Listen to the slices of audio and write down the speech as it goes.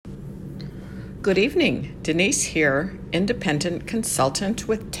Good evening, Denise here, independent consultant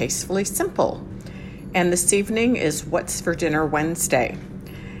with Tastefully Simple. And this evening is What's for Dinner Wednesday.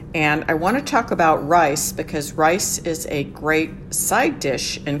 And I want to talk about rice because rice is a great side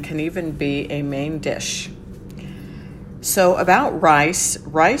dish and can even be a main dish. So about rice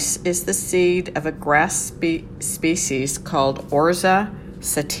is the seed of a grass species called Oryza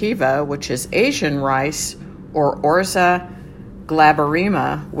sativa, which is Asian rice, or Oryza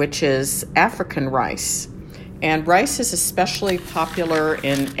glaberrima, which is African rice. And rice is especially popular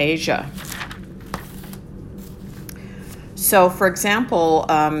in Asia. So, for example,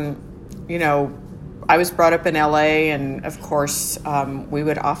 I was brought up in LA, and of course, we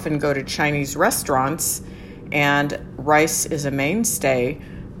would often go to Chinese restaurants, and rice is a mainstay.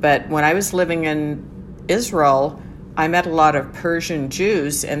 But when I was living in Israel, I met a lot of Persian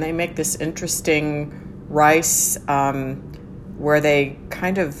Jews, and they make this interesting rice where they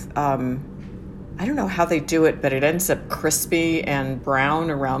kind of, I don't know how they do it, but it ends up crispy and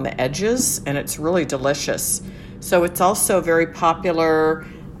brown around the edges, and it's really delicious. So it's also very popular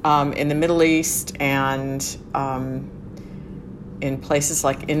in the Middle East and in places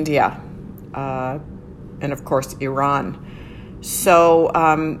like India and, of course, Iran. So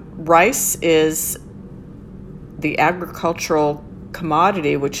rice is the agricultural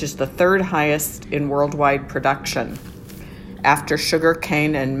commodity, which is the third highest in worldwide production, after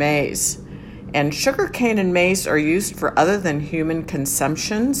sugarcane and maize. And sugarcane and maize are used for other than human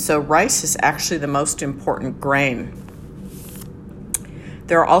consumption, so rice is actually the most important grain.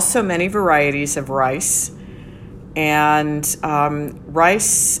 There are also many varieties of rice, and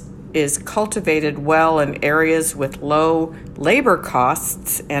rice is cultivated well in areas with low labor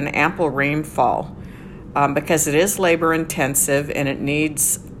costs and ample rainfall because it is labor intensive and it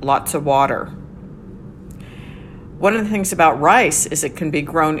needs lots of water. One of the things about rice is it can be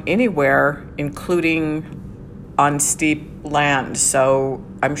grown anywhere, including on steep land. So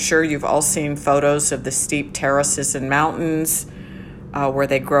I'm sure you've all seen photos of the steep terraces and mountains where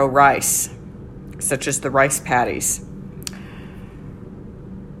they grow rice, such as the rice paddies.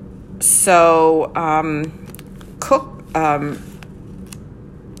 So cook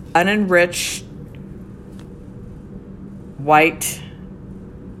unenriched white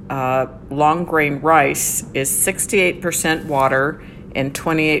long grain rice is 68% water and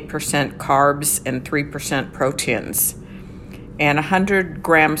 28% carbs and 3% proteins. And 100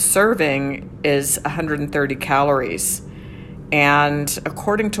 gram serving is 130 calories. And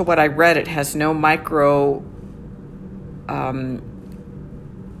according to what I read, it has no micro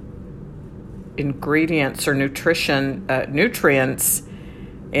ingredients or nutrients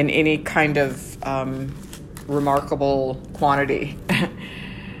in any kind of remarkable quantity.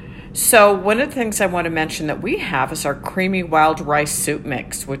 So one of the things I want to mention that we have is our creamy wild rice soup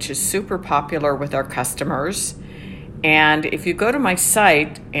mix, which is super popular with our customers. And if you go to my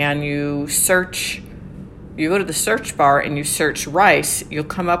site and you go to the search bar and you search rice, you'll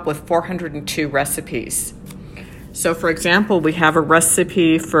come up with 402 recipes. So for example, we have a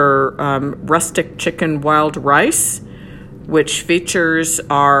recipe for rustic chicken wild rice, which features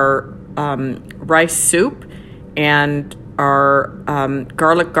our rice soup and our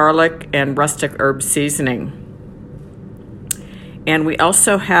garlic and rustic herb seasoning. And we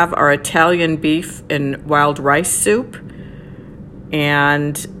also have our Italian beef and wild rice soup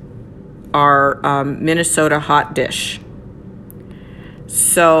and our Minnesota hot dish.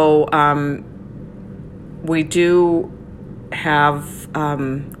 So we do have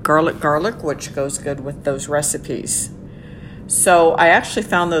garlic, which goes good with those recipes. So I actually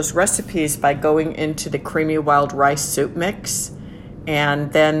found those recipes by going into the creamy wild rice soup mix,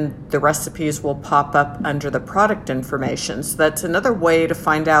 and then the recipes will pop up under the product information. So that's another way to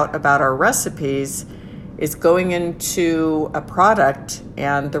find out about our recipes, is going into a product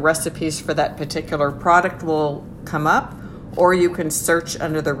and the recipes for that particular product will come up, or you can search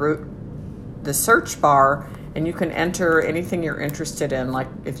under the search bar and you can enter anything you're interested in. Like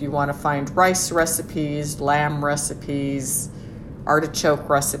if you want to find rice recipes, lamb recipes, artichoke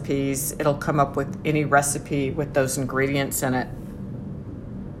recipes, it'll come up with any recipe with those ingredients in it.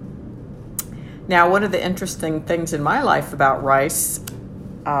 Now, one of the interesting things in my life about rice,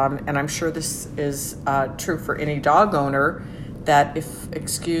 and I'm sure this is true for any dog owner, that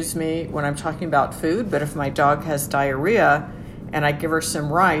excuse me when I'm talking about food, but if my dog has diarrhea and I give her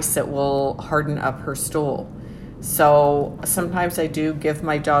some rice, it will harden up her stool. So sometimes I do give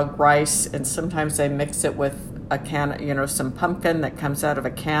my dog rice, and sometimes I mix it with a can, some pumpkin that comes out of a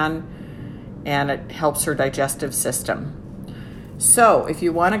can, and it helps her digestive system. So if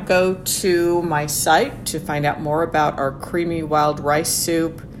you want to go to my site to find out more about our creamy wild rice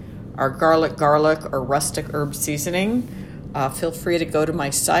soup, our garlic or rustic herb seasoning, feel free to go to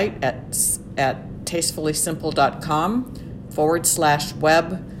my site at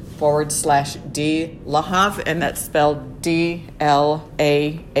tastefullysimple.com/web/D-Lahav, and that's spelled DLAHAV.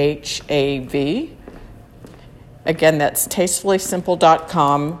 Again, that's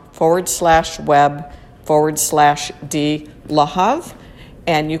tastefullysimple.com/web/D-Lahav.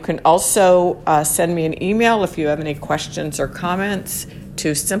 And you can also send me an email if you have any questions or comments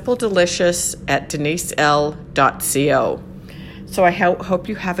to simpledelicious@denisel.co. So I hope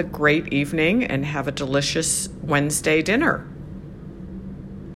you have a great evening and have a delicious Wednesday dinner.